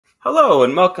Hello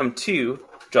and welcome to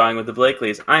Drawing with the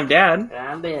Blakeleys. I'm Dad. And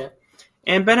I'm Bennett.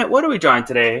 And Bennett, what are we drawing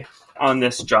today on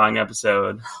this drawing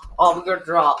episode? Oh, we're going to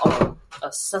draw a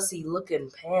sussy-looking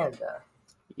panda.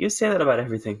 You say that about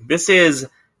everything. This is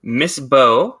Miss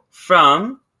Bo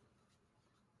from...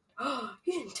 You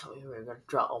didn't tell me we were going to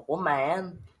draw a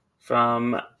woman.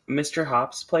 From Mr.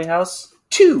 Hopp's Playhouse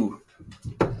 2.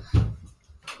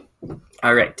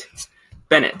 All right.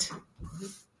 Bennett,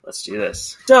 let's do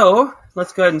this. So,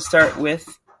 let's go ahead and start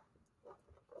with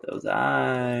those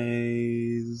eyes.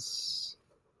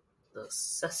 The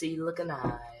sussy-looking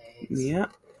eyes. Yeah.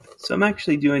 So I'm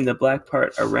actually doing the black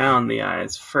part around the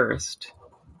eyes first.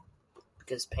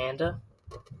 Because panda?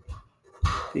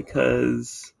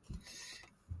 Because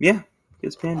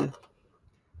panda.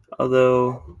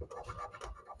 Although,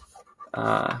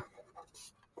 the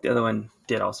other one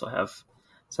did also have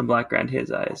some black around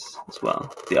his eyes as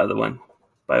well. The other one,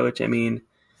 by which I mean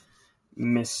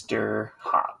Mr.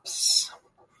 Hopp's.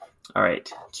 All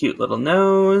right, cute little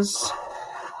nose.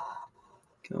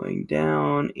 Going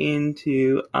down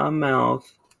into a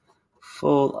mouth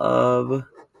full of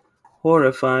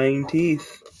horrifying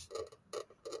teeth.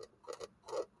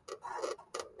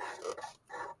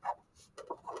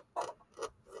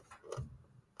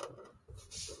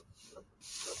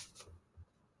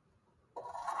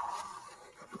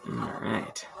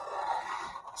 Alright.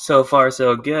 So far,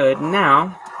 so good.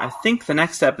 Now, I think the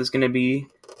next step is going to be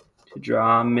to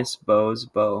draw Miss Bo's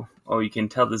bow. Oh, you can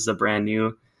tell this is a brand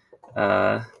new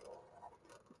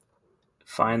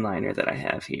fine liner that I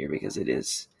have here because it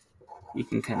is, you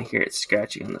can kind of hear it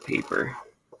scratching on the paper.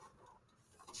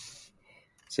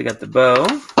 So I got the bow.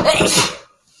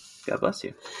 God bless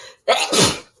you.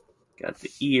 Got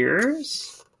the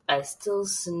ears. I still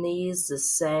sneeze the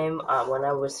same when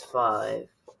I was 5.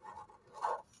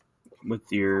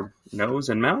 With your nose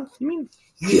and mouth, you mean?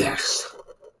 Yes!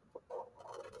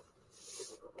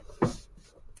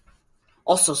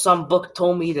 Also, some book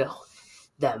told me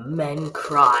that men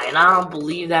cry, and I don't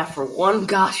believe that for one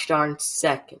gosh darn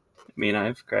second. I mean,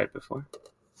 I've cried before.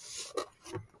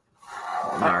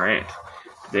 Alright.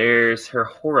 There's her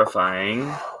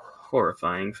horrifying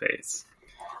face.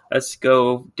 Let's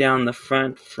go down the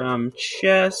front from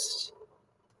chest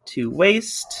to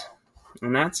waist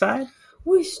on that side.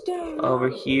 We stay Over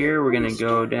here, we're going to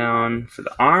go down for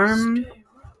the arm.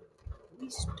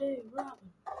 We stay Robin.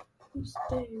 We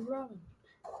stay Robin.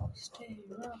 We stay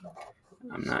Robin.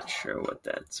 I'm not sure what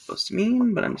that's supposed to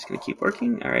mean, but I'm just going to keep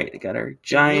working. All right, I got our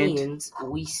giant. It means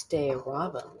we stay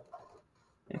Robin.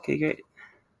 Okay, great.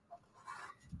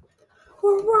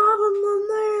 We're robbing the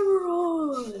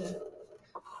neighborhood.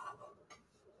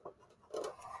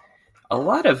 A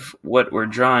lot of what we're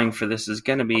drawing for this is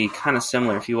going to be kind of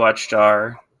similar. If you watched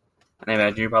our, and I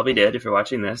imagine you probably did if you're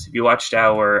watching this, if you watched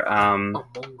our, Among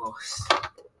Us.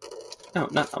 No,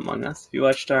 not Among Us. If you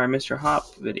watched our Mr.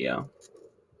 Hopp video.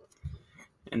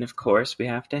 And of course, we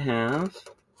have to have,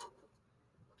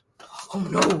 Oh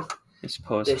no! this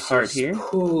pose heart here.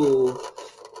 Poo.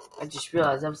 I just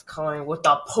realized I was coloring with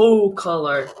the poo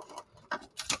color.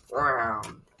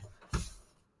 Brown.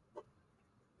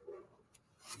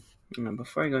 Now,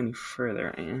 before I go any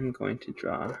further, I am going to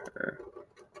draw her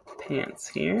pants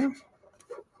here.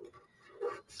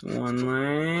 So one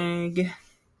leg.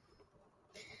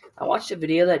 I watched a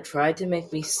video that tried to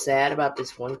make me sad about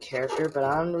this one character, but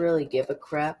I don't really give a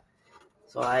crap,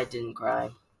 so I didn't cry.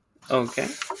 Okay.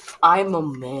 I'm a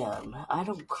man. I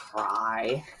don't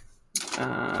cry.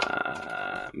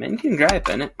 Men can cry,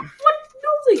 Bennett. What?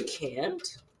 No, they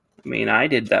can't. I mean, I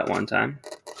did that one time.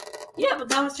 Yeah, but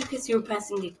that was because you were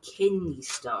passing a kidney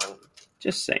stone.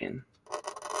 Just saying.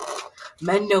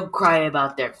 Men don't cry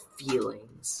about their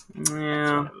feelings.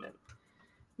 Yeah.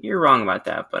 You're wrong about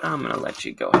that, but I'm going to let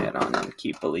you go ahead on and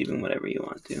keep believing whatever you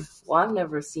want to. Well, I've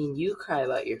never seen you cry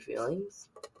about your feelings.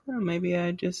 Well, maybe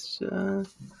I just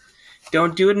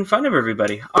don't do it in front of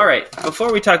everybody. All right,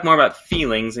 before we talk more about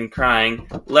feelings and crying,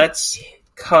 let's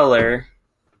color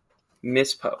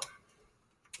Miss Po.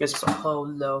 Miss Po.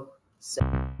 Polo.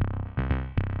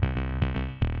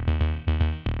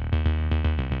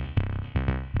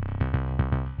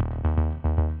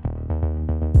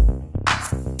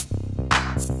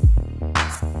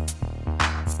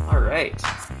 All right,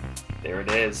 there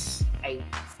it is.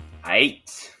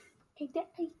 Eight.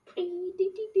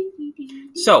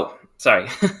 So, sorry,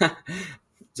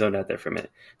 zoned out there for a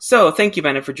minute. So, thank you,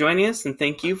 Bennett, for joining us, and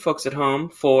thank you, folks at home,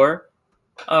 for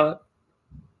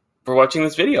watching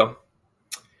this video.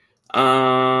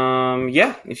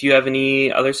 If you have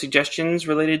any other suggestions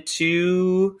related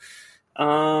to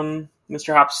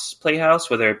Mr. Hopp's Playhouse,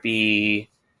 whether it be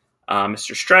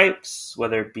Mr. Stripes,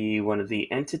 whether it be one of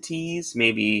the entities,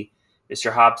 maybe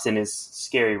Mr. Hops in his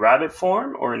scary rabbit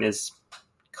form or in his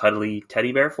cuddly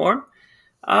teddy bear form,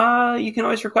 you can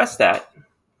always request that.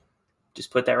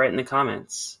 Just put that right in the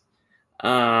comments.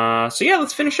 So yeah,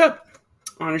 let's finish up.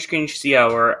 On your screen, you see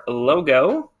our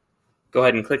logo. Go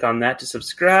ahead and click on that to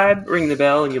subscribe. Ring the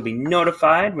bell, and you'll be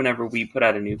notified whenever we put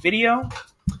out a new video.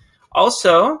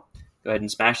 Also, go ahead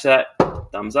and smash that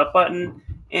thumbs up button.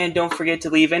 And don't forget to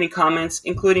leave any comments,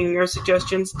 including your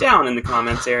suggestions, down in the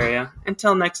comments area.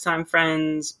 Until next time,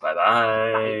 friends.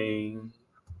 Bye-bye.